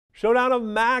Showdown of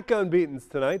MAC unbeatens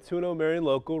tonight. 2-0 Marion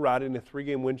local riding a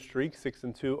 3-game win streak,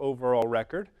 6-2 overall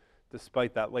record,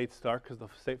 despite that late start because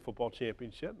of the state football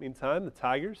championship. Meantime, the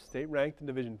Tigers, state ranked in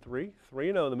Division III,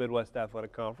 3-0 in the Midwest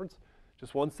Athletic Conference.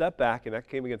 Just one step back, and that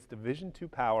came against Division II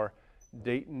power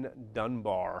Dayton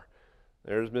Dunbar.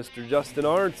 There's Mr. Justin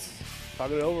Arntz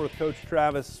talking it over with Coach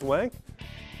Travis Swank.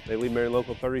 They lead Marion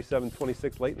local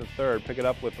 37-26 late in the third. Pick it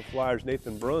up with the Flyers'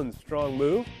 Nathan Bruns. Strong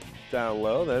move down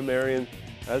low. Then Marion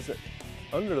has it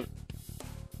under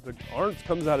the Arntz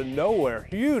comes out of nowhere.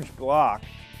 Huge block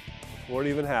before it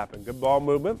even happened. Good ball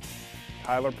movement.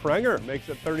 Tyler Prenger makes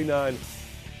it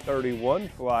 39-31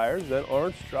 Flyers. Then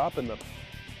Arntz dropping the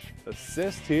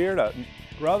assist here to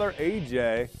brother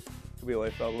AJ. Could be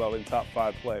a felt in top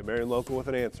 5 play. Marion local with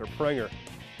an answer. Prenger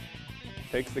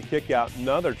takes the kick out.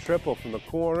 Another triple from the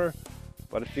corner,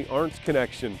 but it's the Arntz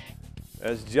connection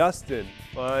as Justin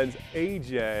finds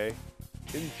AJ.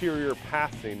 Interior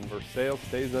passing. Versailles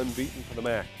stays unbeaten for the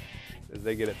MAC as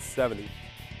they get it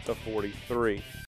 70-43.